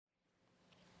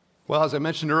Well, as I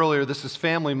mentioned earlier, this is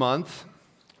Family Month.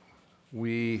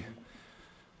 We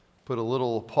put a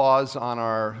little pause on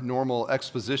our normal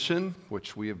exposition,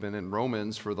 which we have been in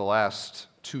Romans for the last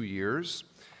 2 years,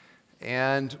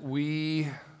 and we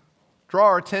draw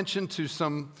our attention to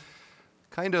some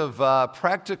kind of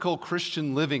practical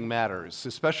Christian living matters,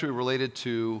 especially related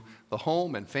to the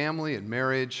home and family and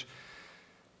marriage,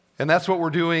 and that's what we're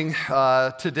doing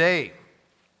today.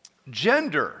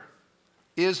 Gender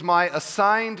is my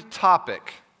assigned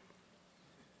topic.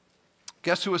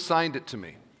 Guess who assigned it to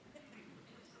me?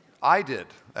 I did,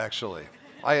 actually.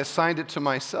 I assigned it to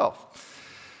myself.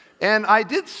 And I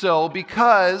did so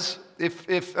because,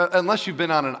 unless you've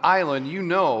been on an island, you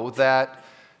know that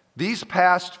these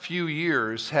past few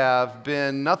years have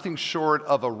been nothing short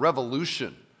of a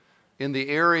revolution in the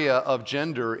area of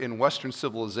gender in Western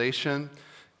civilization,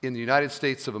 in the United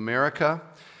States of America.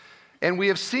 And we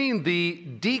have seen the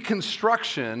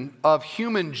deconstruction of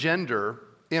human gender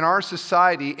in our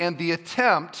society and the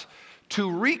attempt to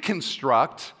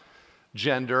reconstruct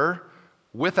gender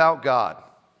without God.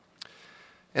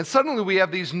 And suddenly we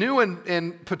have these new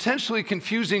and potentially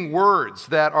confusing words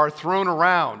that are thrown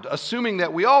around, assuming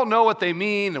that we all know what they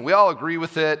mean and we all agree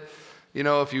with it. You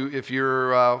know, if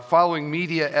you're following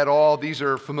media at all, these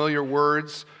are familiar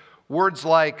words. Words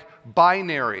like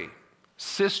binary,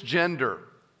 cisgender,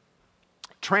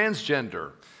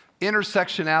 transgender,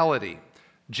 intersectionality,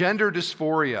 gender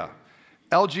dysphoria,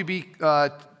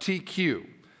 LGBTQ,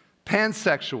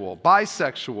 pansexual,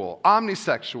 bisexual,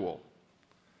 omnisexual.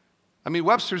 I mean,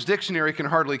 Webster's dictionary can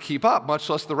hardly keep up, much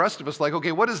less the rest of us. Like,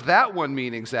 okay, what does that one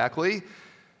mean exactly?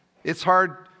 It's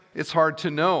hard to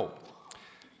know.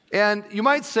 And you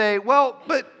might say, well,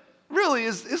 but really,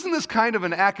 isn't this kind of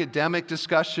an academic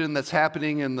discussion that's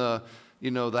happening in the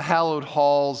hallowed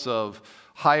halls of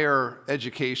higher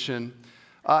education?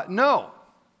 No.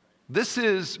 This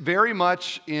is very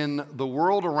much in the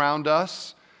world around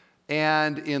us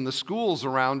and in the schools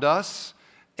around us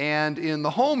and in the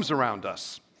homes around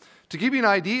us. To give you an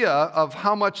idea of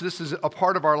how much this is a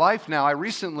part of our life now, I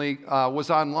recently was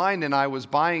online and I was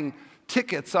buying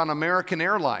tickets on American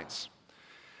Airlines.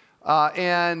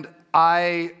 And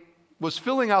I was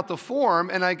filling out the form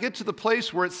and I get to the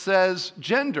place where it says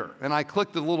gender. And I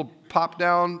click the little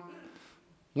pop-down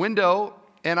window,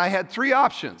 and I had 3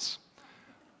 options.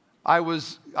 I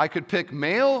could pick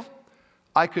male,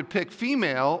 I could pick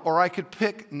female, or I could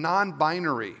pick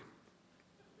non-binary.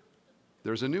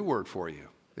 There's a new word for you,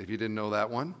 if you didn't know that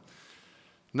one.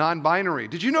 Non-binary.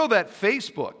 Did you know that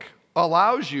Facebook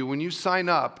allows you, when you sign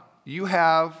up, you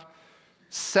have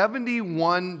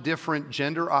 71 different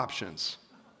gender options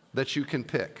that you can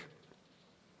pick?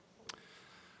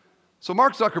 So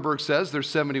Mark Zuckerberg says there's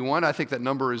 71. I think that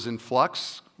number is in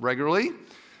flux regularly.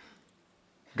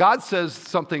 God says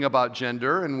something about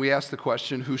gender, and we ask the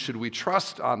question, who should we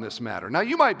trust on this matter? Now,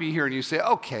 you might be here and you say,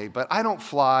 okay, but I don't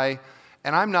fly,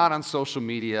 and I'm not on social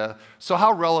media, so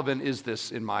how relevant is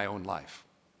this in my own life?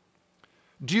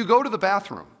 Do you go to the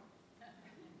bathroom?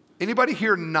 Anybody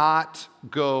here not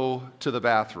go to the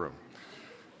bathroom?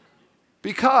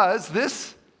 Because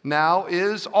this now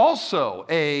is also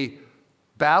a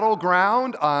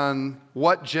battleground on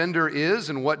what gender is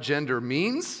and what gender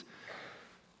means.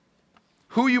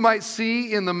 Who you might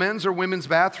see in the men's or women's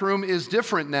bathroom is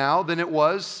different now than it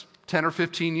was 10 or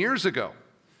 15 years ago.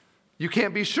 You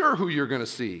can't be sure who you're going to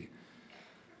see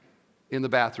in the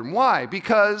bathroom. Why?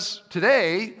 Because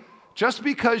today, just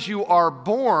because you are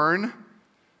born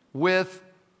with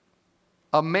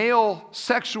a male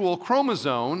sexual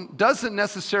chromosome doesn't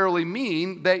necessarily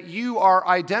mean that you are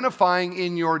identifying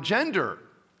in your gender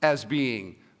as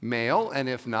being male, and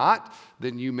if not,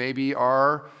 then you maybe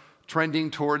are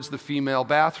trending towards the female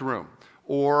bathroom,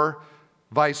 or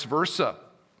vice versa.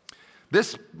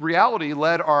 This reality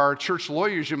led our church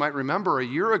lawyers, you might remember a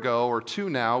year ago or 2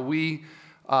 now,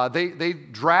 they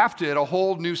drafted a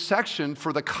whole new section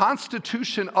for the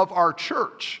constitution of our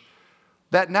church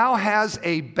that now has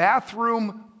a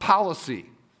bathroom policy.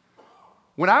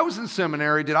 When I was in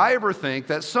seminary, did I ever think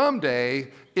that someday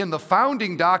in the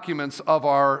founding documents of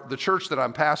the church that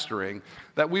I'm pastoring,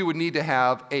 that we would need to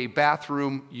have a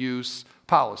bathroom use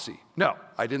policy? No,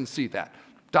 I didn't see that.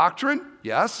 Doctrine?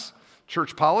 Yes.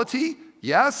 Church polity?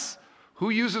 Yes. Who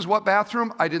uses what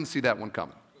bathroom? I didn't see that one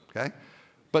coming. Okay?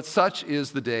 But such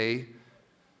is the day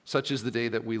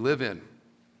that we live in.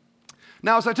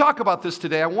 Now, as I talk about this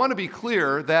today, I want to be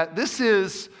clear that this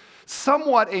is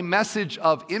somewhat a message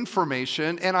of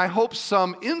information and I hope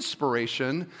some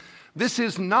inspiration. This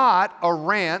is not a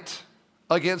rant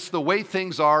against the way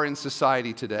things are in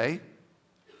society today.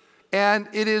 And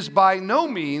it is by no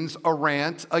means a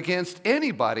rant against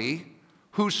anybody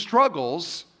who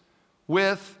struggles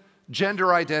with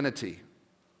gender identity.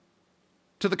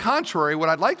 To the contrary, what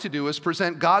I'd like to do is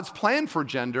present God's plan for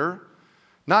gender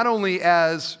not only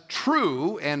as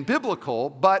true and biblical,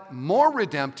 but more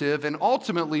redemptive and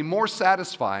ultimately more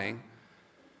satisfying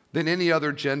than any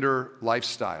other gender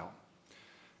lifestyle.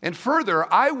 And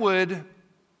further, I would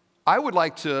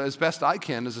like to, as best I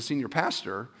can as a senior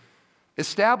pastor,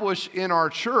 establish in our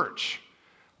church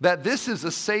that this is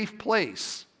a safe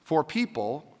place for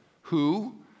people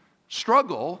who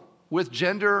struggle with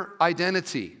gender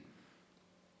identity.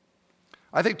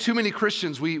 I think too many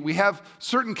Christians, we have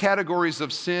certain categories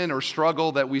of sin or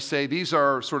struggle that we say these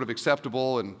are sort of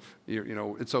acceptable and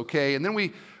it's okay. And then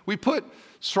we put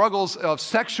struggles of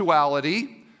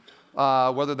sexuality,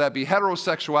 whether that be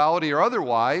heterosexuality or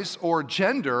otherwise, or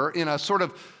gender in a sort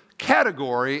of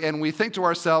category, and we think to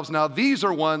ourselves, now these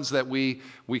are ones that we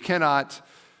cannot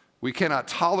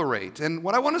tolerate. And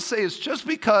what I want to say is just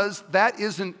because that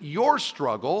isn't your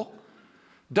struggle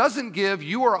doesn't give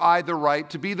you or I the right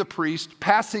to be the priest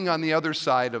passing on the other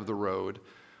side of the road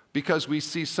because we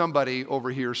see somebody over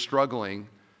here struggling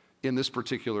in this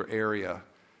particular area,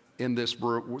 in this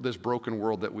broken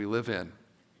world that we live in.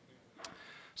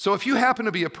 So if you happen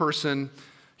to be a person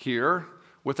here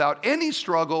without any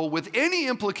struggle, with any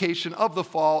implication of the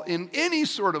fall in any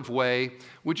sort of way,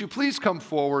 would you please come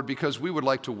forward because we would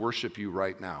like to worship you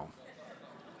right now.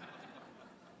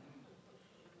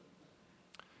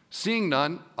 Seeing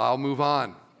none, I'll move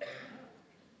on.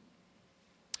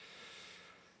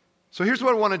 So here's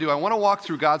what I want to do. I want to walk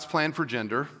through God's plan for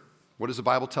gender. What does the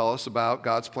Bible tell us about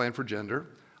God's plan for gender?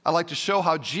 I'd like to show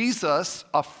how Jesus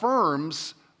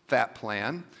affirms that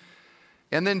plan,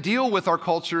 and then deal with our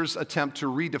culture's attempt to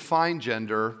redefine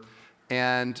gender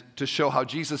and to show how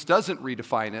Jesus doesn't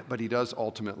redefine it, but he does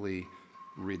ultimately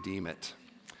redeem it.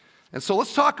 And so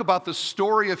let's talk about the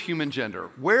story of human gender.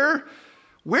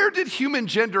 Where did human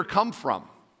gender come from?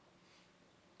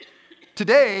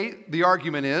 Today, the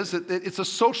argument is that it's a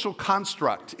social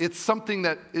construct. It's something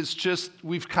that is just,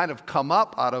 we've kind of come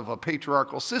up out of a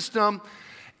patriarchal system,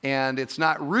 and it's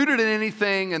not rooted in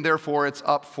anything, and therefore it's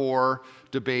up for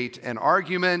debate and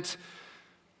argument.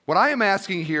 What I am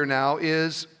asking here now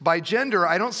is, by gender,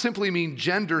 I don't simply mean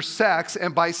gender sex,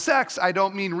 and by sex, I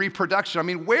don't mean reproduction. I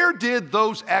mean, where did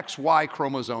those XY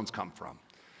chromosomes come from?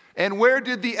 And where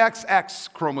did the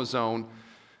XX chromosome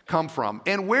come from?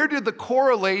 And where did the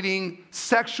correlating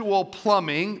sexual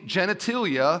plumbing,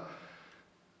 genitalia,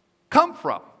 come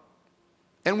from?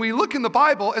 And we look in the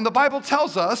Bible, and the Bible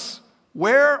tells us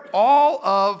where all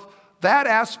of that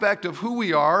aspect of who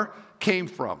we are came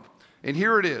from. And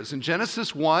here it is. In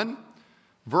Genesis 1,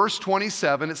 verse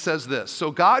 27, it says this: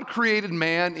 "So God created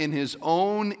man in his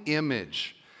own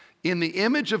image. In the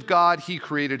image of God, he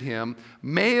created him.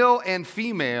 Male and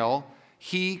female,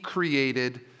 he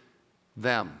created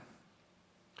them."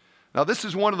 Now, this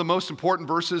is one of the most important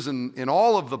verses in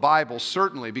all of the Bible,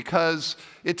 certainly, because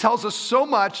it tells us so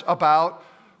much about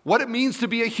what it means to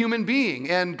be a human being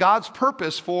and God's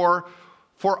purpose for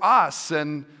us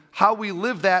and how we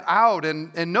live that out.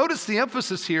 And notice the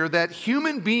emphasis here that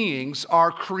human beings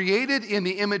are created in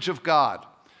the image of God.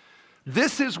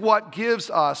 This is what gives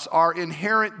us our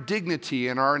inherent dignity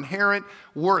and our inherent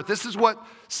worth. This is what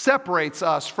separates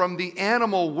us from the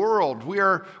animal world. We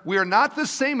are not the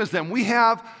same as them. We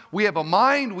have a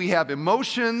mind, we have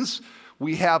emotions,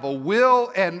 we have a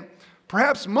will, and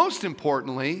perhaps most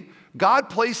importantly, God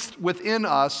placed within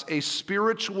us a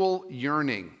spiritual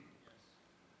yearning.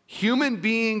 Human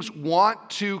beings want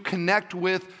to connect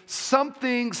with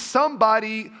something,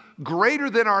 somebody greater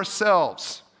than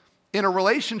ourselves, in a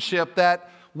relationship that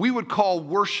we would call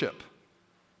worship.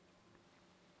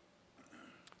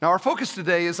 Now, our focus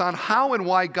today is on how and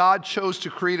why God chose to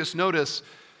create us, notice,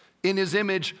 in his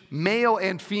image, male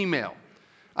and female.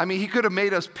 I mean, he could have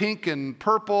made us pink and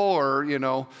purple or,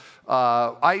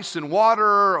 ice and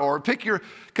water, or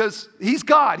because he's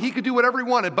God. He could do whatever he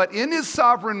wanted. But in his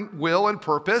sovereign will and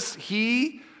purpose,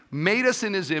 he made us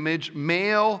in his image,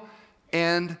 male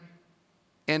and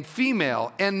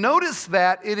female. And notice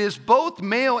that it is both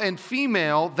male and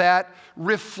female that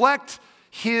reflect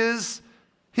his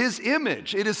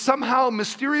image. It is somehow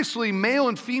mysteriously male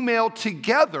and female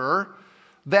together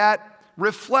that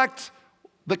reflect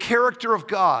the character of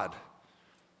God.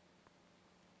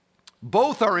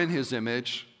 Both are in his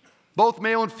image. Both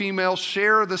male and female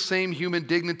share the same human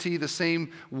dignity, the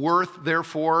same worth,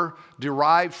 therefore,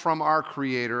 derived from our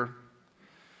Creator.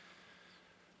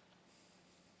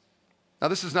 Now,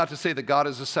 this is not to say that God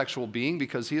is a sexual being,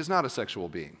 because he is not a sexual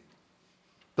being.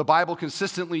 The Bible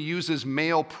consistently uses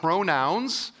male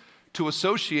pronouns to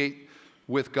associate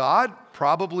with God,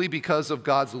 probably because of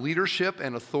God's leadership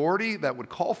and authority that would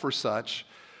call for such.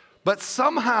 But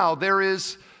somehow there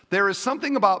is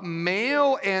something about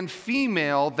male and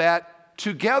female that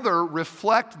together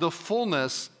reflect the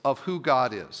fullness of who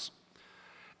God is.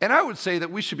 And I would say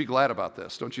that we should be glad about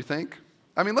this, don't you think?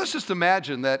 I mean, let's just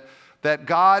imagine that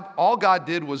all God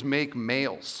did was make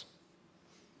males.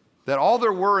 That all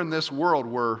there were in this world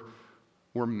were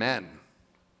men.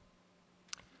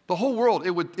 The whole world,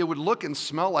 it would look and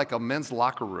smell like a men's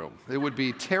locker room. It would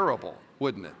be terrible,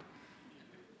 wouldn't it?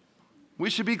 We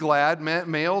should be glad,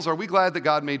 males. Are we glad that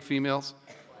God made females?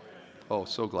 Oh,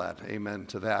 so glad. Amen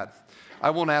to that.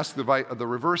 I won't ask the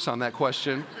reverse on that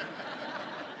question.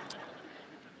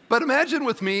 But imagine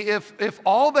with me if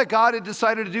all that God had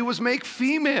decided to do was make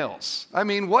females. I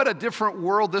mean, what a different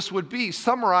world this would be,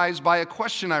 summarized by a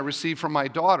question I received from my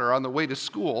daughter on the way to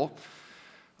school,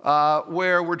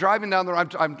 where we're driving down the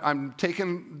road. I'm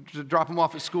taking to drop him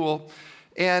off at school,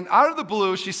 and out of the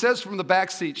blue, she says from the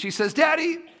back seat, she says,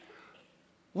 "Daddy,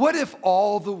 what if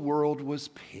all the world was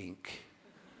pink?"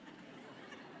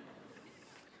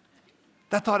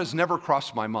 That thought has never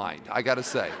crossed my mind, I got to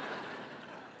say.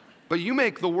 But you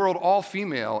make the world all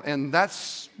female, and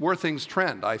that's where things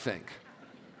trend, I think.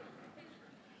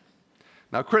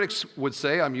 Now, critics would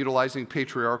say I'm utilizing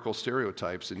patriarchal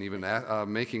stereotypes and even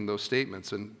making those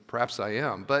statements, and perhaps I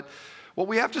am. But what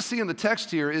we have to see in the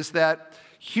text here is that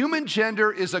human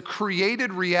gender is a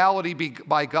created reality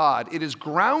by God. It is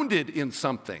grounded in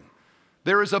something.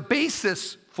 There is a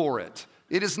basis for it.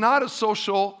 It is not a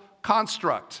social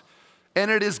construct,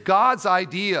 and it is God's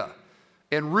idea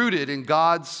and rooted in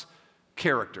God's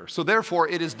character. So therefore,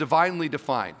 it is divinely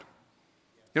defined.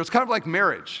 It's kind of like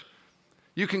marriage.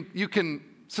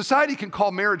 Society can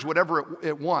call marriage whatever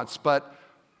it wants, but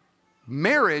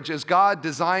marriage, as God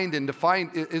designed and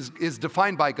defined, is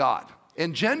defined by God.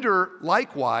 And gender,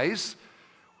 likewise,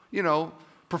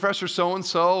 Professor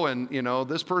so-and-so and,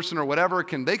 this person or whatever,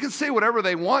 they can say whatever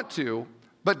they want to,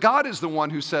 but God is the one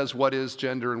who says what is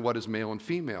gender and what is male and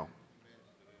female.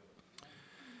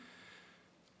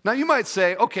 Now you might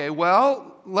say, okay,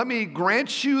 well, let me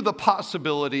grant you the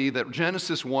possibility that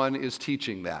Genesis 1 is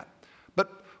teaching that.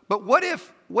 But what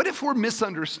if we're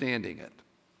misunderstanding it?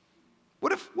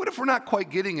 What if we're not quite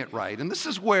getting it right? And this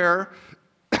is where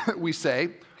we say,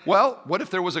 well, what if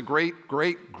there was a great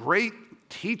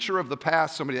teacher of the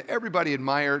past, somebody that everybody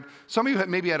admired, some of you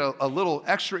maybe had a little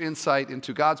extra insight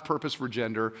into God's purpose for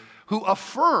gender, who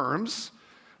affirms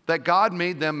that God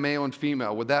made them male and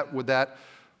female? Would that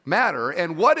matter?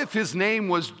 And what if his name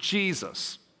was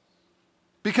Jesus?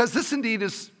 Because this indeed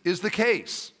is the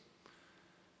case.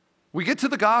 We get to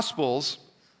the Gospels,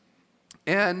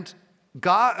 and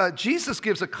Jesus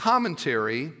gives a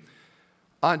commentary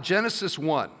on Genesis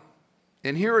 1.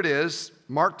 And here it is,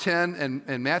 Mark 10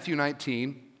 and Matthew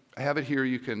 19. I have it here.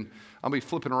 I'll be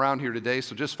flipping around here today,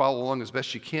 so just follow along as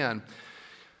best you can.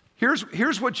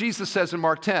 Here's what Jesus says in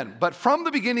Mark 10. But from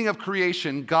the beginning of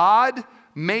creation, God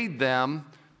made them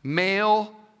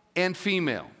male and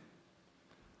female.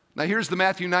 Now here's the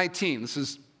Matthew 19. This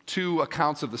is two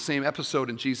accounts of the same episode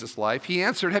in Jesus' life. He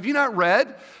answered, "Have you not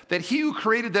read that he who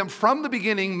created them from the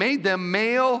beginning made them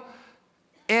male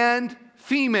and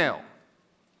female?"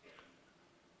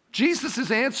 Jesus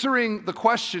is answering the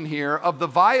question here of the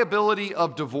viability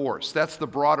of divorce. That's the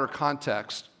broader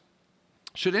context.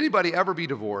 Should anybody ever be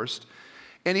divorced?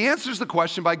 And he answers the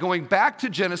question by going back to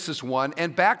Genesis 1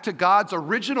 and back to God's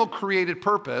original created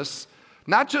purpose,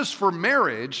 not just for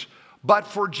marriage, but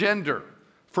for gender,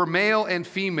 for male and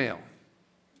female.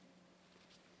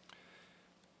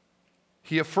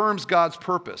 He affirms God's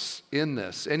purpose in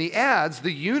this, and he adds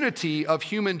the unity of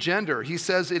human gender. He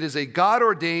says it is a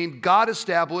God-ordained,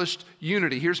 God-established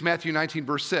unity. Here's Matthew 19,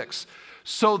 verse 6.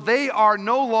 So they are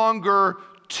no longer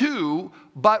two,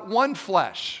 but one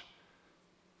flesh.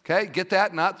 Okay, get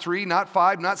that? Not 3, not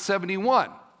 5, not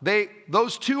 71.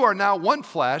 Those two are now one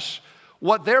flesh.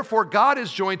 What therefore God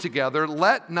has joined together,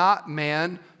 let not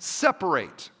man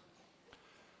separate.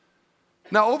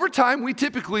 Now, over time, we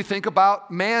typically think about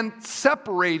man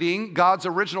separating God's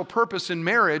original purpose in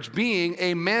marriage being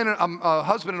a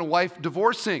husband and a wife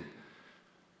divorcing.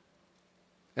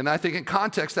 And I think in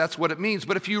context, that's what it means.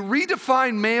 But if you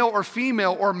redefine male or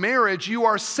female or marriage, you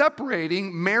are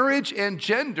separating marriage and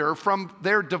gender from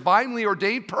their divinely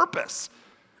ordained purpose.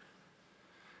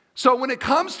 So when it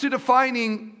comes to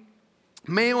defining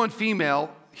male and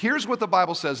female, here's what the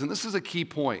Bible says, and this is a key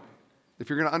point if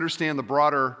you're going to understand the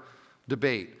broader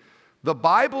debate. The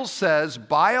Bible says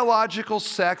biological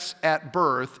sex at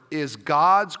birth is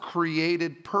God's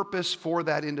created purpose for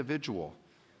that individual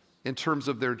in terms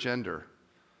of their gender.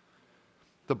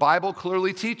 the Bible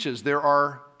clearly teaches there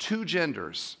are two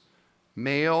genders,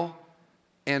 male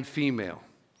and female.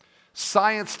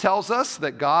 Science tells us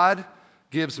that God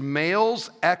gives males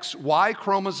XY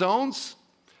chromosomes,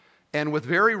 and with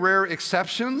very rare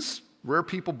exceptions, rare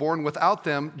people born without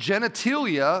them,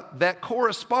 genitalia that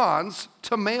corresponds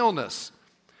to maleness.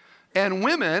 And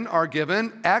women are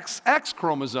given XX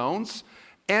chromosomes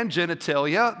and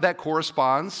genitalia that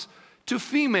corresponds to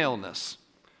femaleness.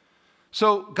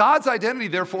 So God's identity,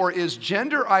 therefore, is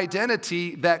gender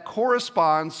identity that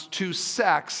corresponds to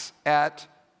sex at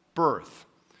birth.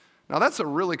 Now, that's a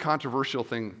really controversial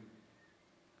thing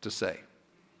to say,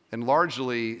 and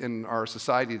largely in our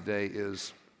society today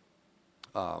is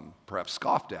perhaps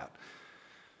scoffed at.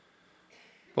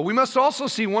 But we must also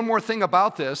see one more thing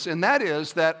about this, and that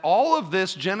is that all of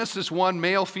this Genesis 1,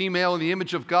 male, female, in the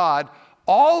image of God,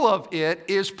 all of it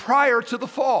is prior to the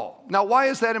fall. Now, why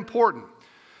is that important?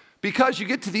 Because you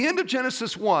get to the end of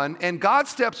Genesis 1, and God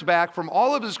steps back from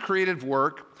all of his creative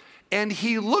work, and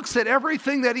he looks at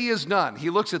everything that he has done.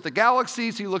 He looks at the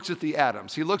galaxies, he looks at the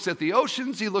atoms, he looks at the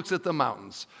oceans, he looks at the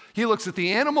mountains, he looks at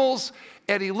the animals,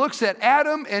 and he looks at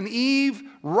Adam and Eve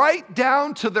right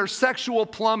down to their sexual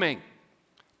plumbing.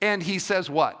 And he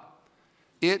says what?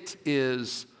 It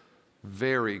is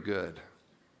very good.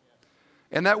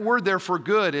 And that word there for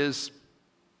good is,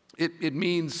 it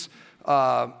means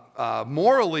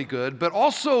morally good, but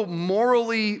also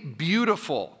morally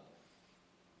beautiful.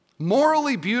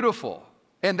 Morally beautiful.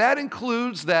 And that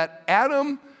includes that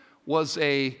Adam was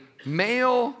a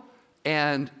male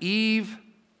and Eve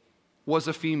was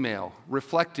a female,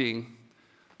 reflecting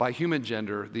by human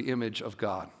gender the image of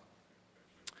God.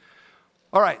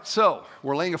 All right, so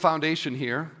we're laying a foundation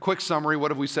here. Quick summary,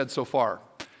 what have we said so far?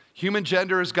 Human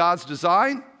gender is God's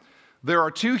design. There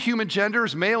are two human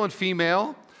genders, male and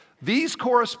female. These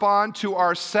correspond to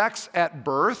our sex at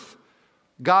birth.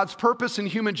 God's purpose in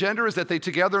human gender is that they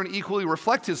together and equally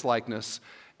reflect his likeness,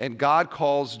 and God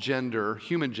calls gender,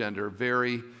 human gender,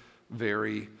 very,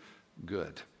 very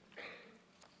good.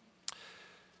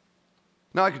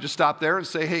 Now, I could just stop there and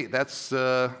say, hey, that's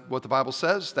what the Bible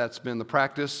says. That's been the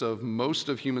practice of most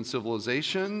of human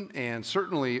civilization and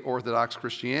certainly Orthodox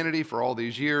Christianity for all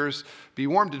these years. Be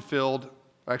warmed and filled.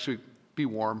 Actually, be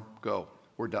warm, go.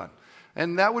 We're done.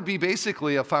 And that would be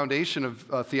basically a foundation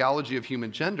of theology of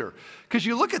human gender. Because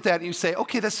you look at that and you say,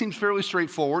 okay, that seems fairly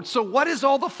straightforward. So what is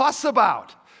all the fuss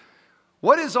about?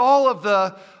 What is all of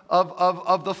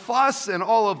the fuss and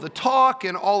all of the talk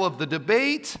and all of the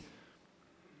debate?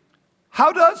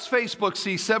 How does Facebook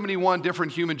see 71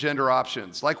 different human gender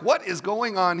options? Like, what is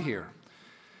going on here?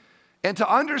 And to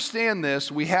understand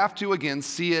this, we have to, again,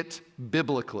 see it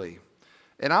biblically.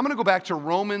 And I'm going to go back to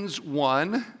Romans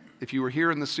 1. If you were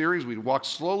here in the series, we'd walk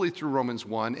slowly through Romans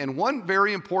 1. And one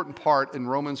very important part in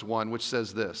Romans 1, which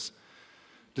says this,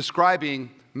 describing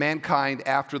mankind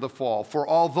after the fall. For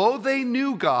although they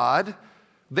knew God,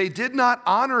 they did not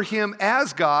honor him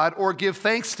as God or give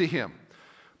thanks to him.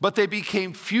 But they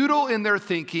became futile in their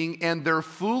thinking, and their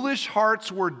foolish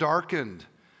hearts were darkened,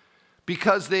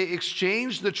 because they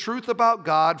exchanged the truth about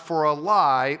God for a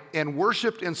lie and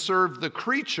worshiped and served the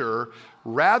creature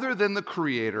rather than the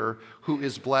Creator, who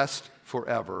is blessed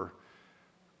forever.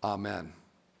 Amen.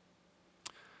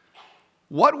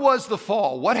 What was the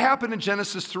fall? What happened in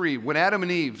Genesis 3 when Adam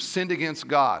and Eve sinned against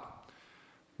God?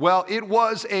 Well, it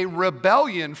was a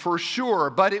rebellion for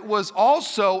sure, but it was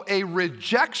also a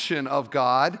rejection of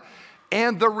God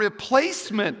and the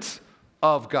replacement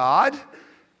of God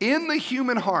in the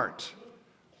human heart.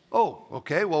 Oh,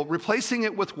 okay, well, replacing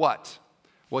it with what?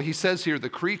 Well, he says here the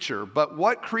creature, but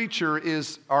what creature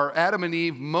are Adam and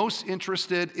Eve most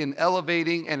interested in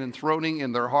elevating and enthroning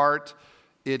in their heart?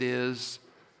 It is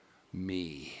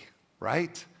me,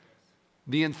 right?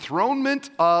 The enthronement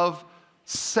of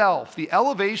self, the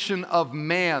elevation of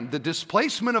man, the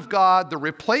displacement of God, the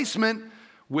replacement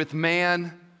with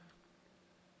man,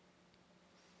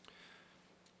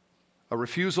 a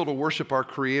refusal to worship our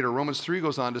Creator. Romans 3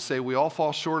 goes on to say we all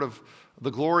fall short of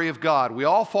the glory of God. We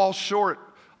all fall short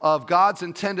of God's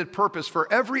intended purpose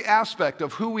for every aspect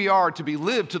of who we are to be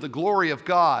lived to the glory of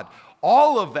God.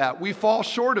 All of that, we fall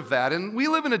short of that. And we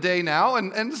live in a day now,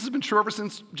 and this has been true ever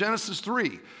since Genesis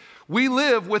 3. We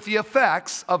live with the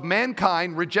effects of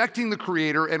mankind rejecting the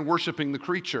Creator and worshiping the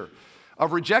creature,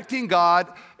 of rejecting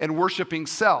God and worshiping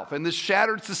self. And this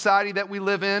shattered society that we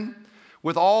live in,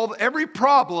 with every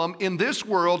problem in this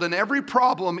world and every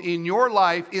problem in your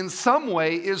life in some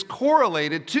way is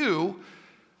correlated to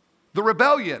the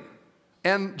rebellion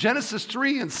and Genesis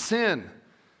 3 and sin.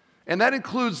 And that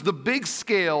includes the big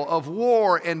scale of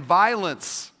war and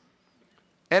violence.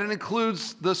 And it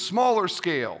includes the smaller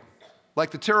scale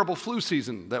like the terrible flu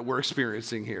season that we're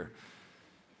experiencing here.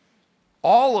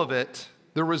 All of it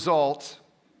the result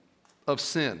of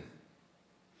sin.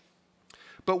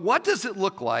 But what does it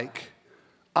look like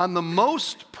on the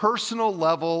most personal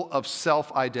level of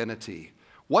self-identity?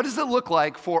 What does it look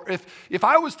like for if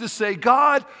I was to say,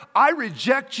 God, I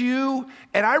reject you,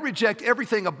 and I reject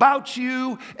everything about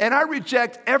you, and I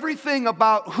reject everything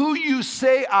about who you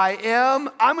say I am,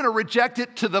 I'm going to reject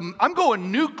it I'm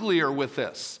going nuclear with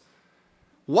this.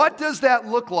 What does that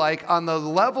look like on the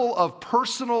level of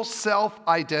personal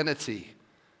self-identity?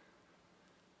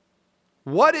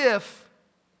 What if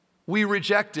we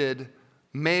rejected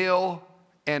male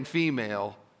and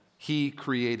female? He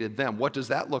created them. What does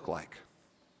that look like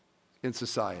in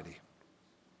society?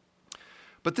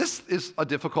 But this is a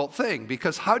difficult thing,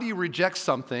 because how do you reject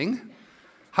something?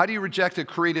 How do you reject a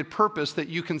created purpose that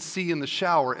you can see in the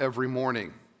shower every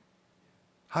morning?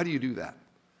 How do you do that?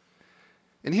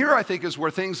 And here I think is where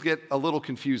things get a little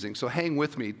confusing, so hang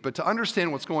with me. But to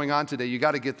understand what's going on today, you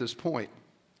got to get this point.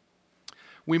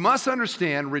 We must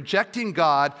understand rejecting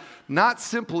God not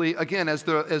simply, again, as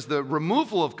the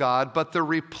removal of God, but the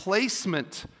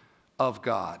replacement of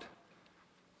God.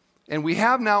 And we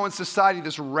have now in society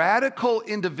this radical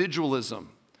individualism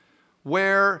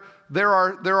where there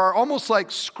are almost like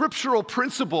scriptural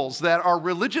principles that are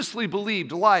religiously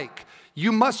believed, like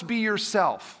you must be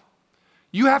yourself.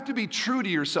 You have to be true to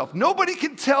yourself. Nobody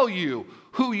can tell you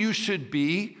who you should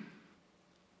be.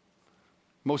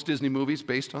 Most Disney movies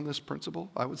based on this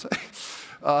principle, I would say.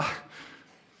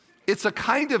 It's a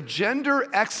kind of gender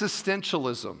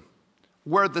existentialism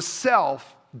where the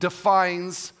self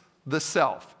defines the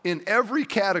self in every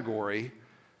category,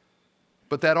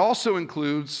 but that also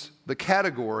includes the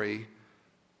category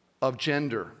of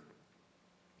gender.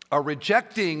 A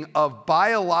rejecting of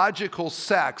biological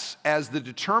sex as the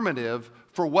determinative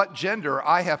for what gender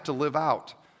I have to live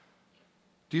out.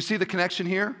 Do you see the connection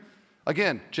here?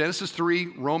 Again, Genesis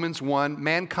 3, Romans 1,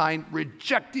 mankind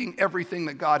rejecting everything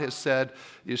that God has said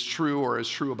is true or is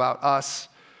true about us.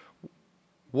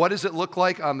 What does it look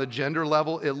like on the gender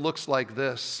level? It looks like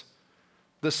this.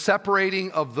 The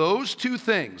separating of those two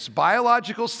things,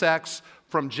 biological sex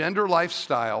from gender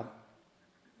lifestyle,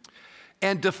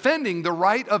 and defending the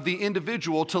right of the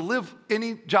individual to live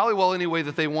jolly well any way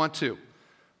that they want to.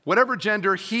 Whatever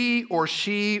gender he or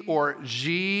she or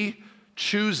she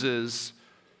chooses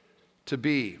to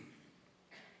be.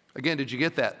 Again, did you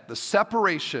get that? The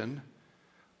separation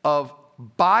of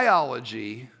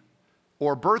biology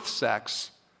or birth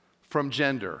sex from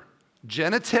gender.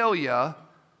 Genitalia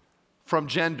from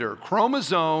gender.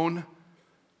 Chromosome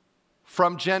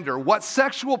from gender. What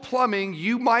sexual plumbing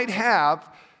you might have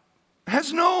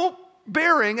has no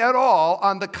bearing at all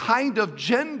on the kind of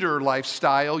gender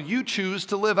lifestyle you choose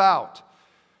to live out.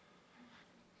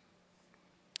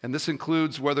 And this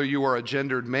includes whether you are a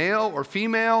gendered male or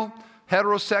female,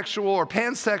 heterosexual or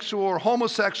pansexual or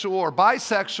homosexual or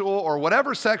bisexual or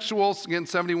whatever sexual. Again,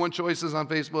 71 choices on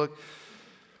Facebook.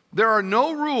 There are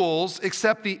no rules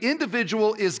except the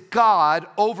individual is God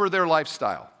over their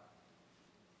lifestyle.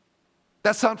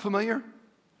 That sound familiar?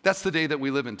 That's the day that we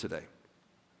live in today.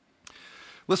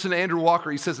 Listen to Andrew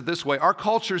Walker. He says it this way. Our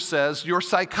culture says your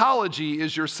psychology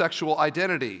is your sexual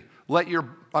identity.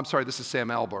 This is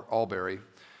Sam Alberry.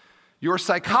 Your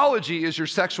psychology is your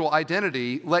sexual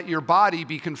identity. Let your body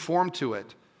be conformed to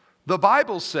it. The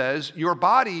Bible says your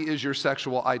body is your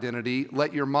sexual identity.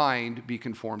 Let your mind be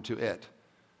conformed to it.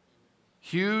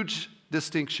 Huge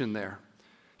distinction there.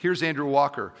 Here's Andrew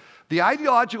Walker. The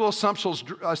ideological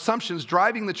assumptions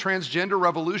driving the transgender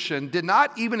revolution did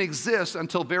not even exist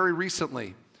until very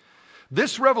recently.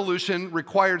 This revolution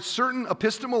required certain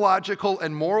epistemological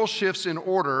and moral shifts in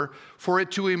order for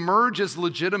it to emerge as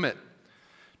legitimate.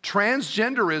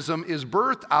 Transgenderism is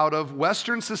birthed out of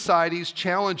Western society's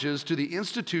challenges to the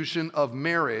institution of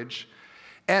marriage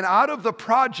and out of the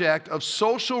project of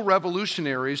social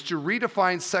revolutionaries to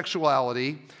redefine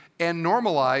sexuality and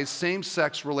normalize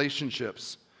same-sex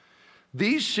relationships.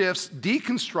 These shifts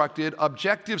deconstructed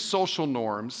objective social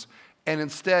norms and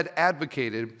instead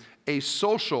advocated a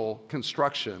social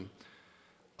construction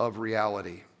of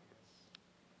reality.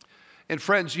 And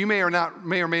friends, you may or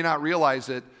may not realize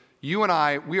it, you and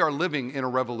I, we are living in a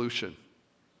revolution.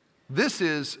 This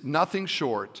is nothing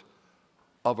short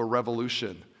of a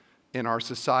revolution in our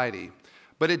society.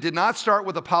 But it did not start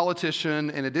with a politician,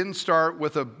 and it didn't start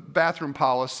with a bathroom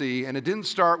policy, and it didn't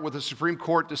start with a Supreme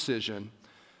Court decision.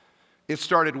 It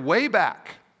started way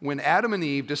back when Adam and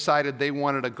Eve decided they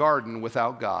wanted a garden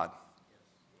without God.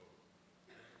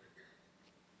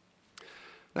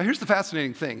 Now here's the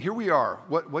fascinating thing. Here we are.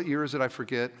 What year is it? I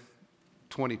forget.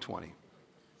 2020.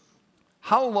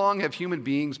 How long have human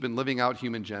beings been living out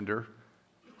human gender?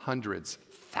 Hundreds,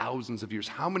 thousands of years.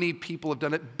 How many people have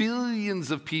done it?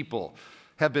 Billions of people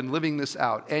have been living this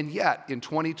out. And yet, in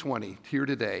 2020, here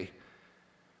today,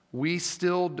 we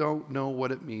still don't know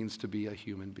what it means to be a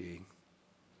human being.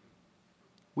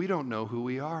 We don't know who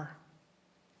we are.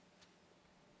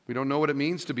 We don't know what it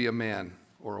means to be a man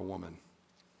or a woman.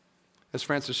 As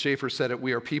Francis Schaeffer said it,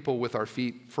 we are people with our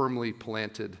feet firmly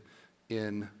planted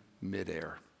in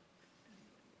midair.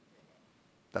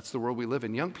 That's the world we live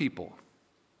in. Young people,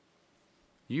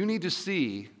 you need to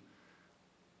see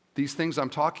these things I'm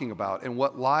talking about and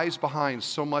what lies behind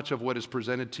so much of what is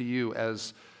presented to you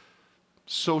as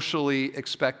socially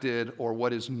expected or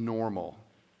what is normal.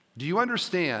 Do you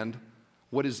understand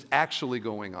what is actually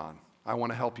going on? I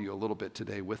want to help you a little bit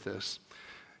today with this.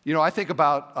 You know, I think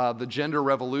about the gender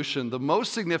revolution. The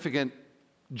most significant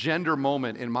gender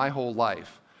moment in my whole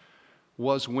life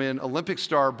was when Olympic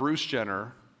star Bruce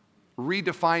Jenner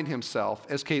redefined himself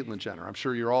as Caitlyn Jenner. I'm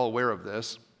sure you're all aware of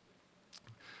this.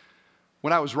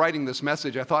 When I was writing this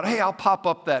message, I thought, hey, I'll pop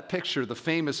up that picture, the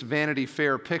famous Vanity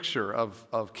Fair picture of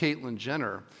Caitlyn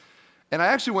Jenner. And I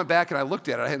actually went back and I looked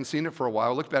at it. I hadn't seen it for a while.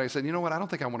 I looked back and I said, you know what? I don't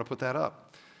think I want to put that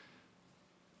up.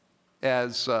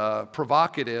 As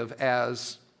provocative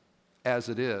as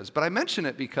it is. But I mention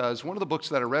it because one of the books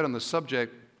that I read on the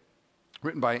subject,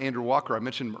 written by Andrew Walker, I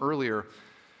mentioned him earlier,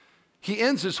 he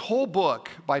ends his whole book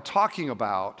by talking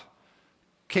about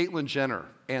Caitlyn Jenner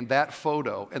and that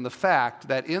photo and the fact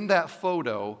that in that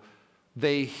photo,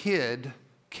 they hid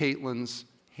Caitlyn's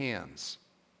hands.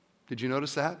 Did you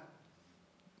notice that?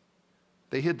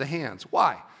 They hid the hands.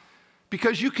 Why?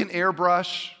 Because you can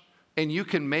airbrush and you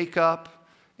can make up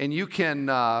and you can,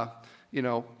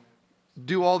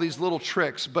 do all these little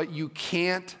tricks, but you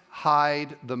can't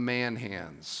hide the man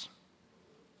hands.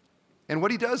 And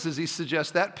what he does is he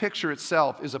suggests that picture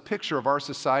itself is a picture of our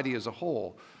society as a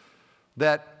whole,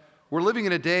 that we're living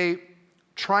in a day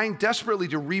trying desperately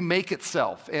to remake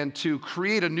itself and to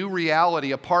create a new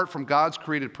reality apart from God's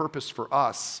created purpose for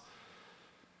us.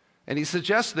 And he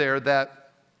suggests there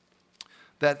that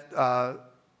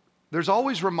there's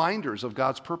always reminders of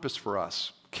God's purpose for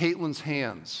us. Caitlyn's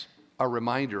hands, a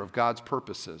reminder of God's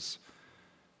purposes.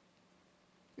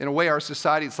 In a way, our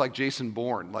society, it's like Jason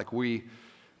Bourne. Like we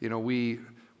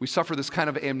suffer this kind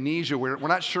of amnesia. We're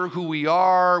not sure who we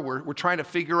are. We're trying to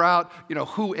figure out,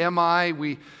 who am I?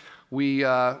 We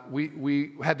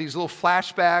had these little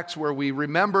flashbacks where we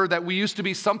remember that we used to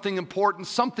be something important,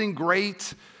 something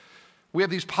great. We have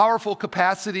these powerful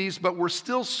capacities, but we're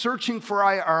still searching for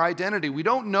our identity. We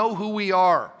don't know who we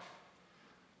are.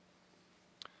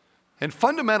 And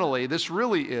fundamentally, this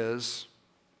really is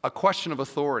a question of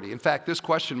authority. In fact, this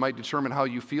question might determine how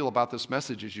you feel about this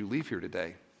message as you leave here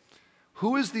today.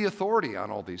 Who is the authority on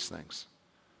all these things?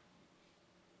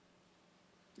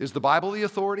 Is the Bible the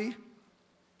authority?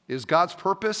 Is God's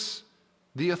purpose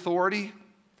the authority?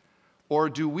 Or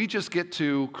do we just get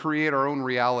to create our own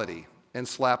reality and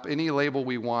slap any label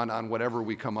we want on whatever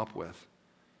we come up with?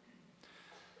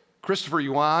 Christopher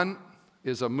Yuan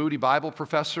is a Moody Bible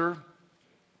professor.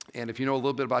 And if you know a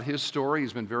little bit about his story,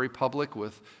 he's been very public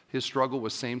with his struggle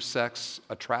with same-sex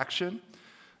attraction.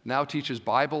 Now teaches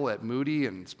Bible at Moody,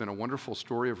 and it's been a wonderful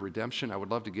story of redemption. I would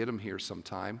love to get him here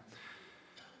sometime.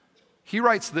 He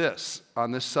writes this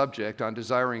on this subject, on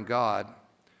desiring God.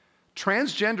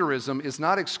 Transgenderism is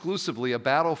not exclusively a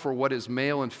battle for what is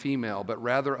male and female, but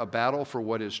rather a battle for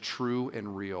what is true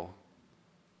and real.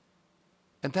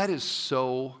 And that is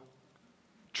so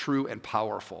true and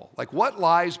powerful. Like, what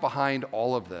lies behind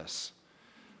all of this?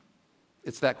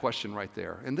 It's that question right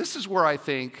there. And this is where I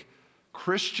think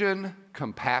Christian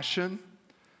compassion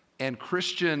and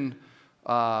Christian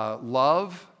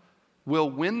love will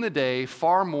win the day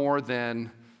far more than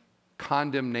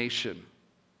condemnation.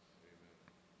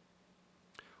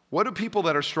 What do people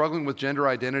that are struggling with gender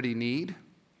identity need?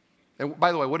 And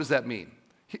by the way, what does that mean?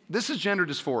 This is gender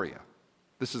dysphoria.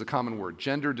 This is a common word,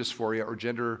 gender dysphoria or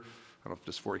gender, I don't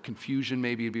know if dysphoria, confusion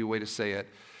maybe would be a way to say it.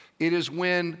 It is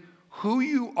when who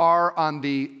you are on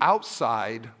the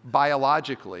outside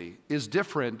biologically is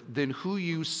different than who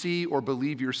you see or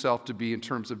believe yourself to be in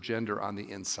terms of gender on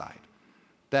the inside.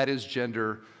 That is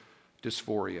gender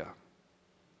dysphoria.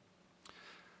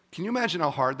 Can you imagine how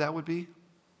hard that would be?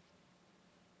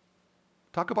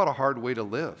 Talk about a hard way to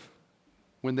live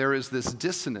when there is this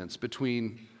dissonance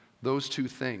between those two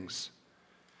things.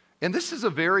 And this is a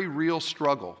very real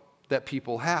struggle that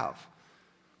people have.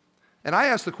 And I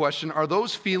ask the question, are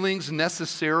those feelings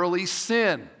necessarily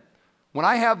sin? When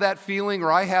I have that feeling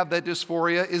or I have that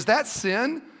dysphoria, is that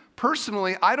sin?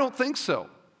 Personally, I don't think so.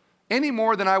 Any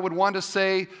more than I would want to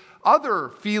say, other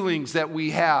feelings that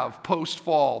we have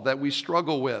post-fall that we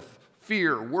struggle with,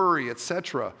 fear, worry,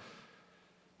 etc.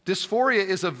 Dysphoria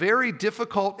is a very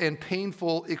difficult and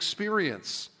painful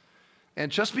experience.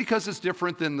 And just because it's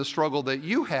different than the struggle that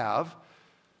you have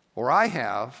or I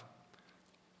have,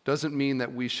 doesn't mean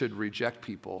that we should reject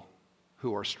people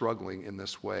who are struggling in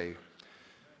this way.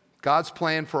 God's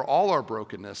plan for all our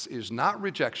brokenness is not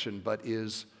rejection, but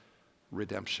is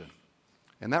redemption.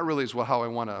 And that really is how I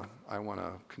want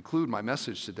to conclude my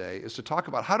message today, is to talk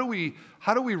about how do we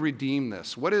redeem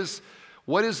this? What is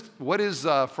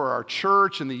for our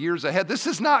church in the years ahead? This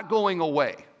is not going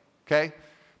away, okay?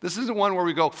 This isn't one where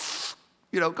we go,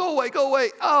 go away.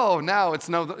 Oh, now it's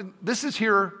no. This is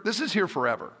here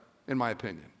forever, in my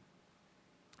opinion.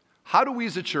 How do we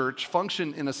as a church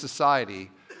function in a society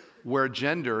where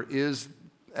gender is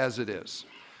as it is?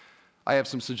 I have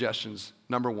some suggestions.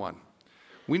 Number one,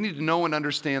 we need to know and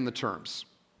understand the terms.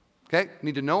 Okay?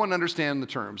 Need to know and understand the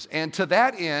terms. And to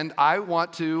that end, I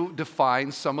want to define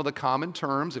some of the common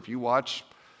terms. If you watch,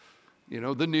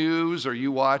 the news, or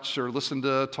you watch or listen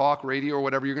to talk radio or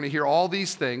whatever, you're going to hear all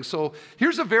these things. So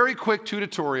here's a very quick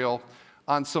tutorial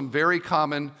on some very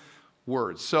common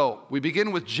words. So we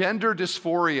begin with gender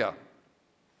dysphoria.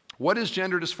 What is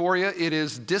gender dysphoria? It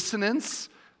is dissonance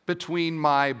between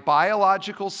my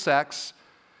biological sex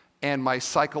and my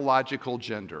psychological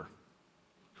gender.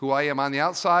 Who I am on the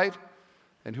outside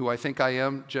and who I think I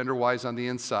am gender-wise on the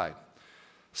inside.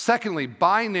 Secondly,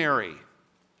 binary.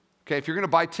 Okay, if you're going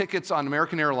to buy tickets on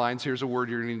American Airlines, here's a word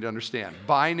you're going to need to understand.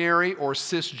 Binary or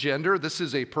cisgender, this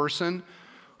is a person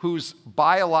whose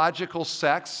biological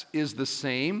sex is the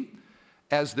same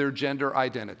as their gender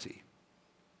identity.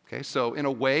 Okay, so in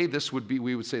a way,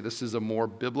 we would say this is a more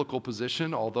biblical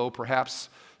position, although perhaps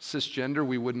cisgender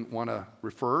we wouldn't want to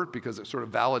refer because it sort of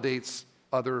validates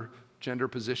other gender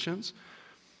positions.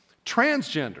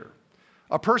 Transgender,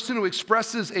 a person who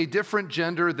expresses a different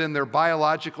gender than their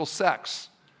biological sex.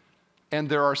 And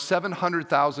there are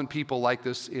 700,000 people like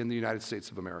this in the United States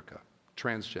of America,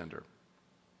 transgender.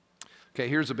 Okay,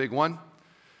 here's a big one,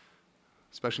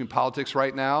 especially in politics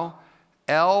right now.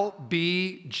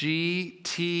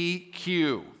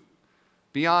 LBGTQ.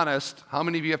 Be honest, how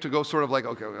many of you have to go sort of like,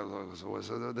 okay,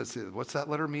 what's that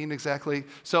letter mean exactly?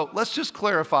 So let's just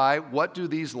clarify, what do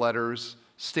these letters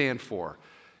stand for?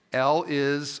 L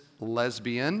is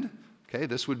lesbian. Okay,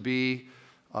 this would be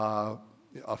a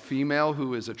female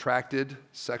who is attracted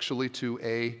sexually to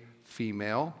a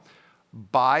female.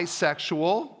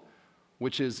 Bisexual,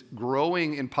 which is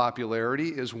growing in popularity,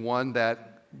 is one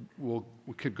that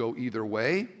could go either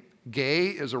way. Gay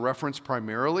is a reference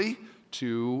primarily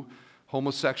to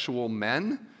homosexual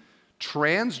men.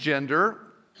 Transgender,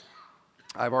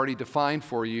 I've already defined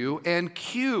for you. And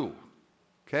Q,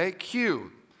 okay, Q.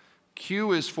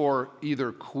 Q is for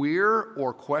either queer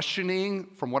or questioning.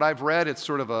 From what I've read, it's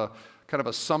sort of a kind of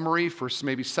a summary for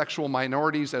maybe sexual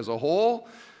minorities as a whole,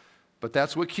 but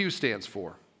that's what Q stands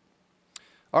for.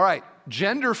 All right,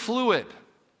 gender fluid.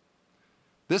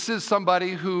 This is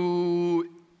somebody who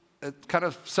kind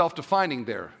of self-defining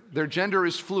there. Their gender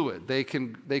is fluid. They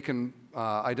can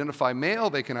identify male,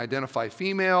 they can identify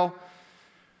female.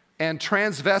 And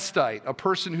transvestite, a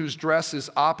person whose dress is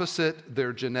opposite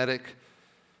their genetic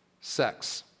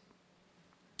sex.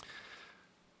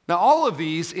 Now, all of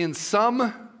these, in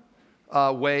some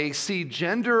way, see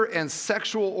gender and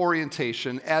sexual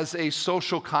orientation as a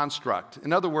social construct.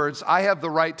 In other words, I have the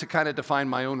right to kind of define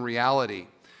my own reality.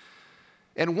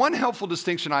 And one helpful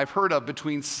distinction I've heard of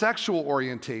between sexual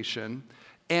orientation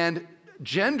and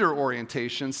gender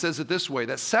orientation says it this way,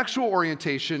 that sexual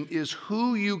orientation is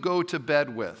who you go to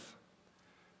bed with.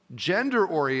 Gender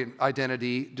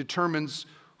identity determines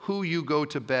who you go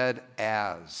to bed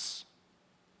as.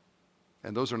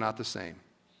 And those are not the same.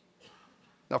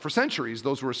 Now, for centuries,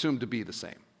 those were assumed to be the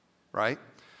same, right?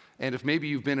 And if maybe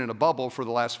you've been in a bubble for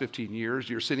the last 15 years,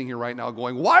 you're sitting here right now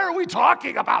going, why are we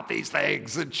talking about these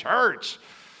things in church?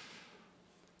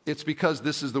 It's because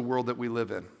this is the world that we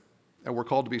live in. And we're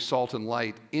called to be salt and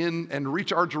light in and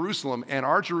reach our Jerusalem. And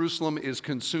our Jerusalem is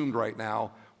consumed right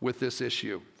now with this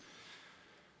issue.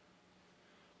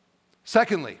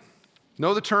 Secondly,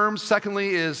 know the terms. Secondly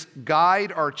is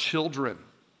guide our children.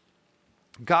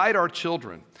 Guide our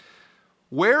children.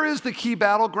 Where is the key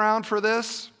battleground for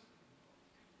this?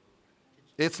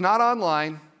 It's not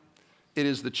online. It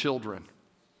is the children.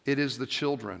 It is the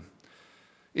children.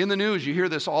 In the news, you hear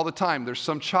this all the time. There's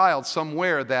some child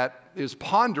somewhere that is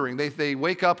pondering. They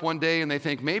wake up one day and they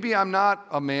think, maybe I'm not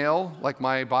a male like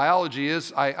my biology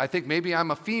is. I think maybe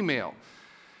I'm a female.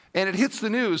 And it hits the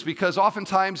news because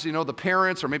oftentimes, the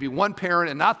parents or maybe one parent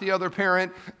and not the other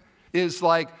parent is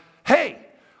like, hey,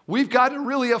 we've got to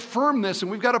really affirm this,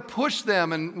 and we've got to push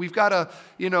them, and we've got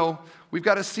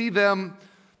to see them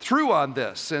through on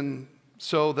this. And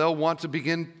so they'll want to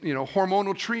begin,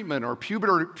 hormonal treatment or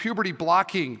puberty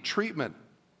blocking treatment.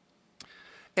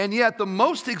 And yet the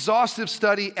most exhaustive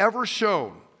study ever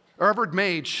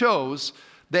made shows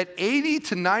that 80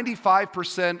 to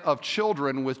 95% of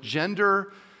children with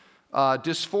gender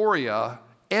dysphoria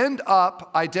end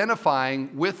up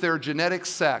identifying with their genetic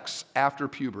sex after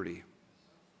puberty.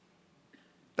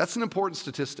 That's an important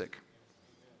statistic.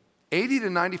 80 to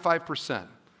 95%.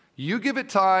 You give it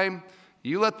time,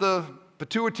 you let the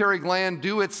pituitary gland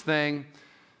do its thing,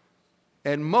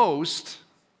 and most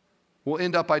will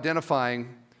end up identifying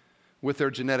with their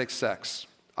genetic sex.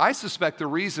 I suspect the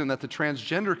reason that the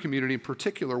transgender community in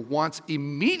particular wants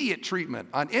immediate treatment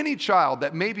on any child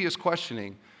that maybe is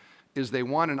questioning is they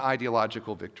want an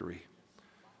ideological victory.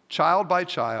 Child by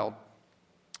child,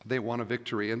 they want a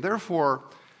victory. And therefore,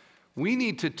 we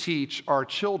need to teach our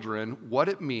children what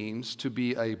it means to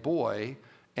be a boy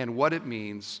and what it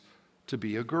means to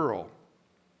be a girl.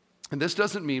 And this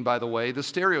doesn't mean, by the way, the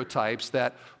stereotypes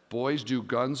that boys do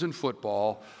guns and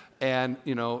football and,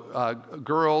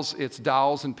 girls, it's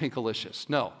dolls and Pinkalicious.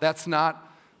 No, that's not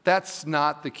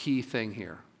the key thing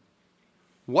here.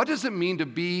 What does it mean to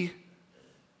be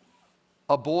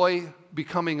a boy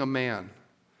becoming a man?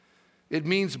 It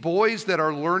means boys that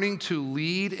are learning to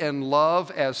lead and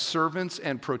love as servants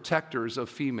and protectors of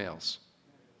females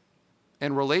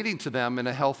and relating to them in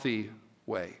a healthy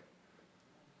way.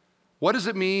 What does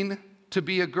it mean to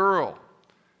be a girl?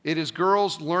 It is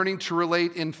girls learning to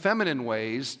relate in feminine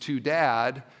ways to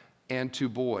dad and to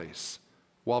boys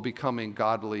while becoming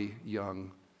godly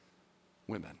young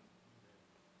women.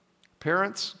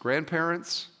 Parents,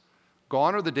 grandparents,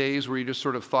 gone are the days where you just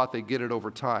sort of thought they'd get it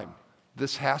over time.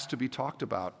 This has to be talked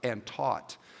about and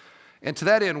taught. And to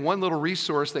that end, one little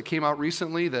resource that came out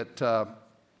recently that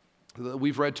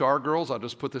we've read to our girls, I'll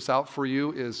just put this out for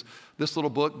you, is this little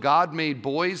book, God Made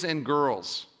Boys and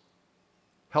Girls,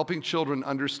 Helping Children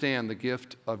Understand the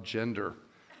Gift of Gender.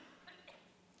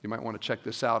 You might want to check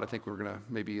this out. I think we're going to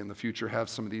maybe in the future have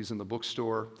some of these in the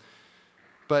bookstore.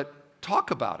 But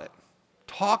talk about it.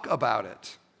 Talk about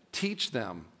it. Teach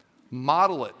them.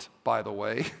 Model it, by the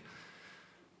way.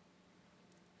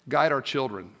 Guide our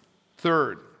children.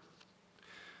 Third,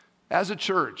 as a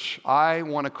church, I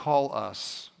want to call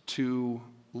us to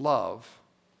love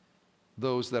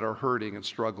those that are hurting and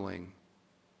struggling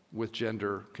with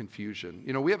gender confusion.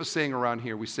 We have a saying around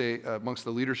here, we say amongst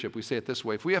the leadership, we say it this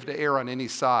way: if we have to err on any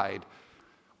side,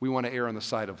 we want to err on the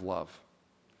side of love.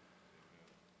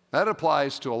 That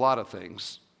applies to a lot of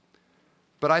things,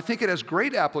 but I think it has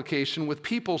great application with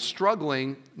people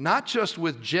struggling not just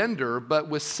with gender, but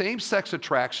with same-sex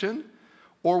attraction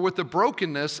or with the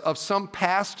brokenness of some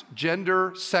past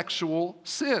gender sexual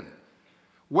sin.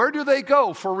 Where do they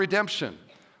go for redemption?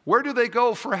 Where do they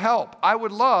go for help? I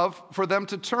would love for them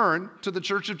to turn to the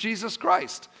Church of Jesus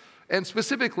Christ, and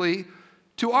specifically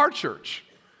to our church.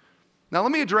 Now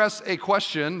let me address a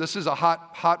question. This is a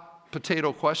hot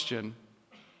potato question.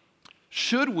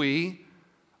 Should we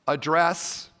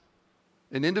address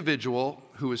an individual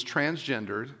who is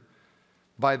transgendered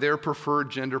by their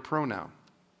preferred gender pronoun?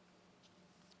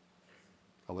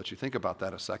 I'll let you think about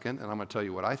that a second, and I'm going to tell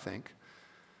you what I think.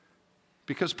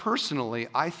 Because personally,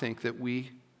 I think that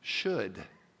we should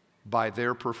by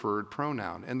their preferred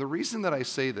pronoun. And the reason that I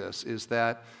say this is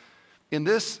that in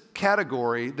this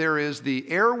category, there is the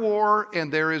air war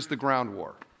and there is the ground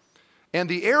war. And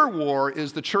the air war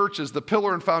is the church as the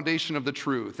pillar and foundation of the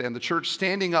truth, and the church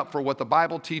standing up for what the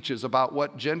Bible teaches about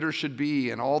what gender should be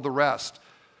and all the rest.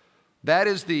 That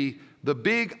is the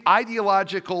big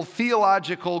ideological,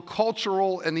 theological,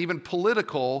 cultural, and even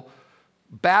political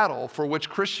battle for which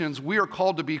Christians, we are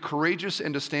called to be courageous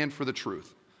and to stand for the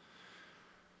truth.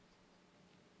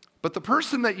 But the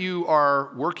person that you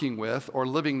are working with or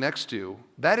living next to,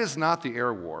 that is not the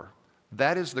air war.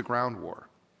 That is the ground war.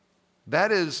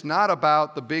 That is not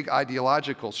about the big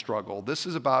ideological struggle. This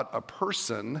is about a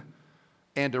person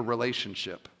and a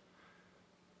relationship.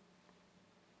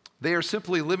 They are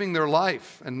simply living their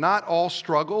life, and not all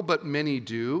struggle, but many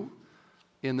do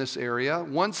in this area.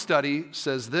 One study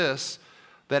says this,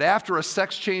 that after a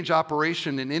sex change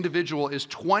operation, an individual is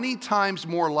 20 times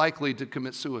more likely to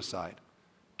commit suicide.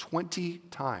 20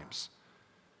 times.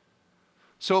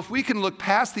 So if we can look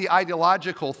past the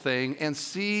ideological thing and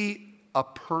see a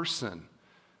person,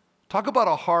 talk about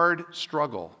a hard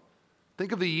struggle.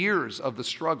 Think of the years of the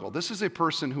struggle. This is a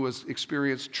person who has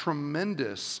experienced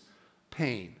tremendous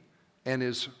pain and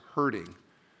is hurting.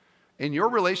 And your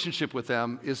relationship with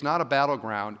them is not a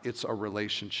battleground, it's a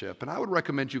relationship. And I would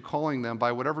recommend you calling them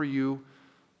by whatever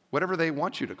they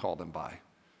want you to call them by.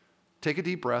 Take a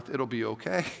deep breath, it'll be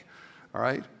okay, all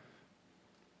right?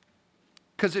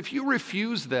 Because if you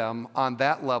refuse them on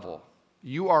that level,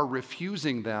 you are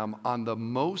refusing them on the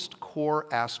most core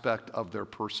aspect of their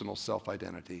personal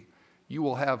self-identity. You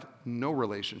will have no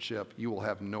relationship, you will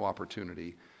have no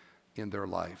opportunity in their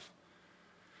life.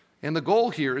 And the goal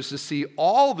here is to see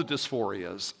all the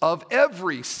dysphorias of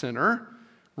every sinner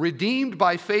redeemed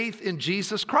by faith in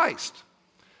Jesus Christ.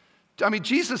 I mean,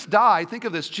 Jesus died, think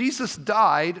of this, Jesus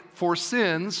died for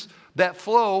sins that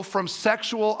flow from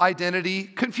sexual identity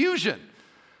confusion.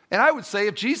 And I would say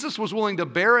if Jesus was willing to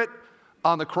bear it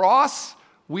on the cross,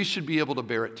 we should be able to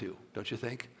bear it too, don't you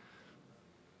think?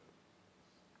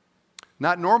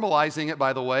 Not normalizing it,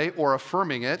 by the way, or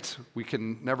affirming it. We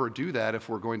can never do that if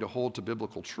we're going to hold to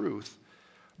biblical truth.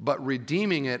 But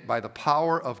redeeming it by the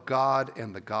power of God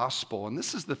and the gospel. And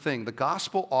this is the thing. The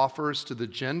gospel offers to the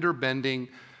gender bending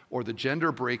or the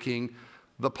gender breaking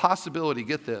the possibility,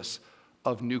 get this,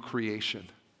 of new creation.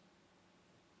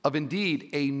 Of indeed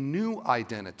a new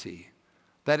identity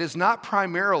that is not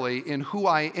primarily in who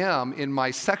I am in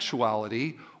my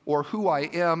sexuality or who I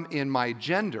am in my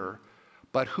gender,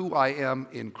 but who I am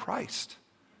in Christ.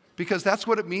 Because that's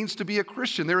what it means to be a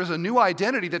Christian. There is a new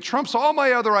identity that trumps all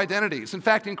my other identities. In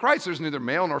fact, in Christ, there's neither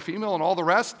male nor female and all the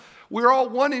rest. We're all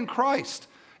one in Christ.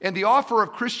 And the offer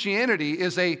of Christianity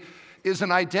is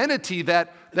an identity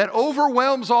that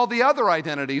overwhelms all the other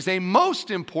identities, a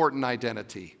most important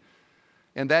identity.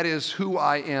 And that is who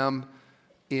I am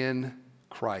in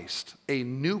Christ. A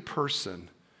new person,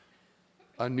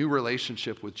 a new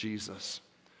relationship with Jesus.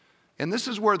 And this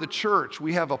is where the church,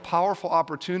 we have a powerful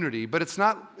opportunity, but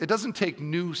it doesn't take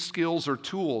new skills or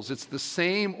tools. It's the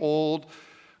same old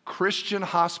Christian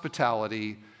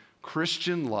hospitality,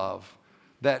 Christian love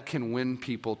that can win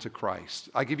people to Christ.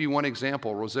 I'll give you one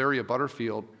example, Rosaria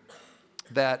Butterfield,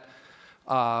 that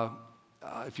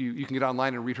if you can get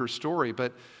online and read her story,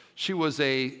 but she was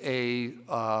a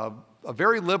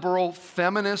very liberal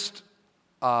feminist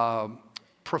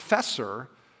professor,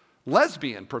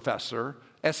 lesbian professor,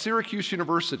 at Syracuse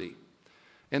University.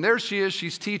 And there she is,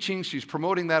 she's teaching, she's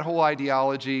promoting that whole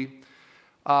ideology,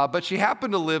 but she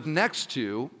happened to live next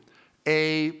to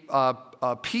a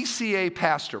PCA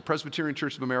pastor, Presbyterian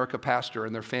Church of America pastor,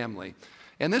 and their family.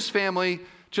 And this family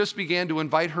just began to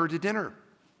invite her to dinner.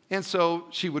 And so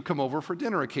she would come over for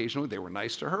dinner occasionally. They were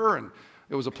nice to her, and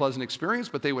it was a pleasant experience,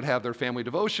 but they would have their family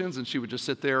devotions, and she would just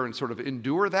sit there and sort of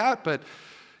endure that. But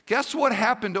guess what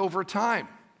happened over time?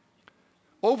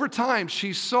 Over time,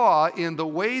 she saw in the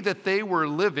way that they were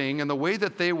living and the way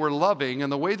that they were loving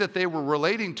and the way that they were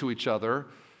relating to each other,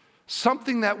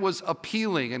 something that was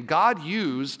appealing. And God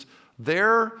used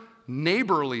their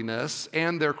neighborliness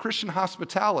and their Christian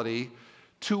hospitality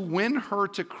to win her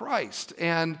to Christ.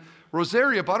 And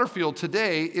Rosaria Butterfield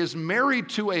today is married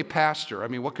to a pastor. I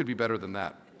mean, what could be better than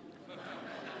that?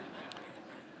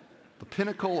 The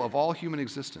pinnacle of all human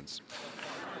existence.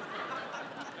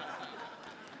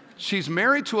 She's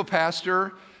married to a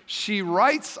pastor. She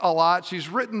writes a lot. She's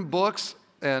written books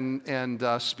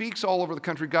and speaks all over the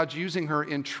country. God's using her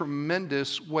in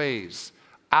tremendous ways.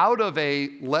 Out of a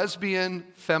lesbian,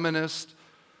 feminist,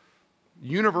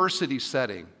 university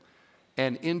setting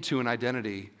and into an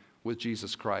identity with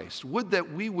Jesus Christ. Would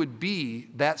that we would be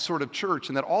that sort of church,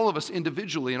 and that all of us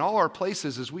individually in all our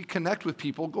places as we connect with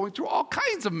people going through all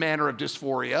kinds of manner of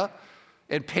dysphoria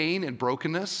and pain and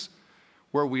brokenness,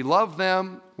 where we love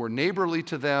them, we're neighborly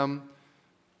to them,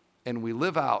 and we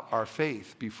live out our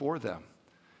faith before them,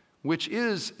 which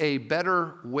is a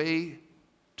better way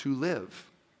to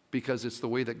live because it's the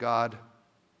way that God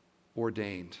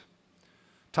ordained.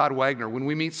 Todd Wagner, when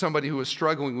we meet somebody who is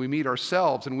struggling, we meet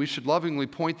ourselves, and we should lovingly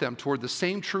point them toward the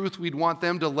same truth we'd want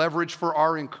them to leverage for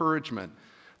our encouragement.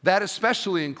 That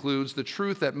especially includes the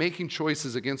truth that making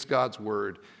choices against God's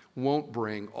word won't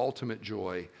bring ultimate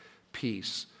joy,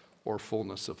 peace, or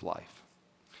fullness of life.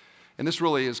 And this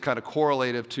really is kind of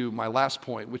correlative to my last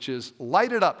point, which is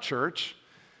light it up, church.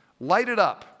 Light it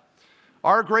up.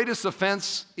 Our greatest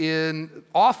offense in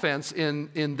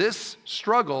this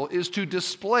struggle is to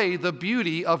display the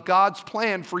beauty of God's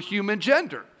plan for human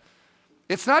gender.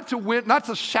 It's not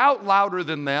to shout louder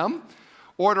than them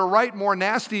or to write more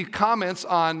nasty comments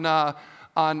on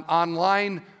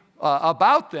online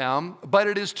about them, but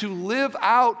it is to live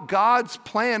out God's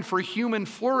plan for human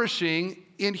flourishing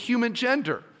in human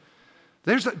gender.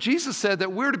 Jesus said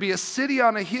that we're to be a city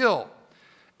on a hill.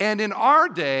 And in our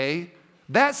day,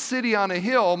 that city on a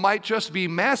hill might just be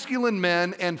masculine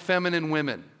men and feminine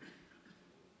women.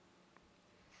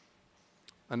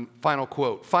 And final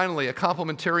quote. Finally, a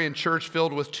complementarian church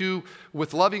filled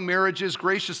with loving marriages,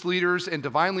 gracious leaders, and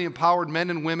divinely empowered men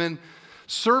and women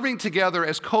serving together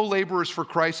as co-laborers for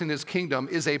Christ and his kingdom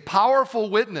is a powerful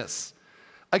witness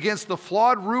against the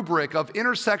flawed rubric of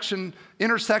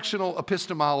intersectional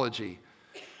epistemology.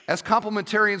 As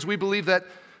complementarians, we believe that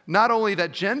not only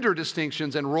that gender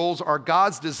distinctions and roles are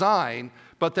God's design,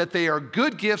 but that they are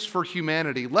good gifts for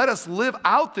humanity. Let us live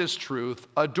out this truth,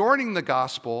 adorning the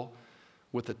gospel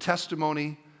with the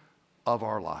testimony of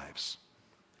our lives.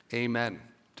 Amen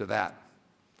to that.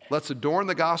 Let's adorn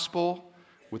the gospel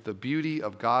with the beauty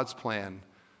of God's plan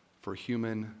for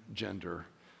human gender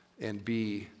and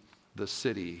be the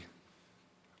city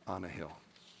on a hill.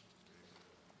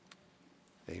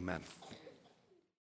 Amen.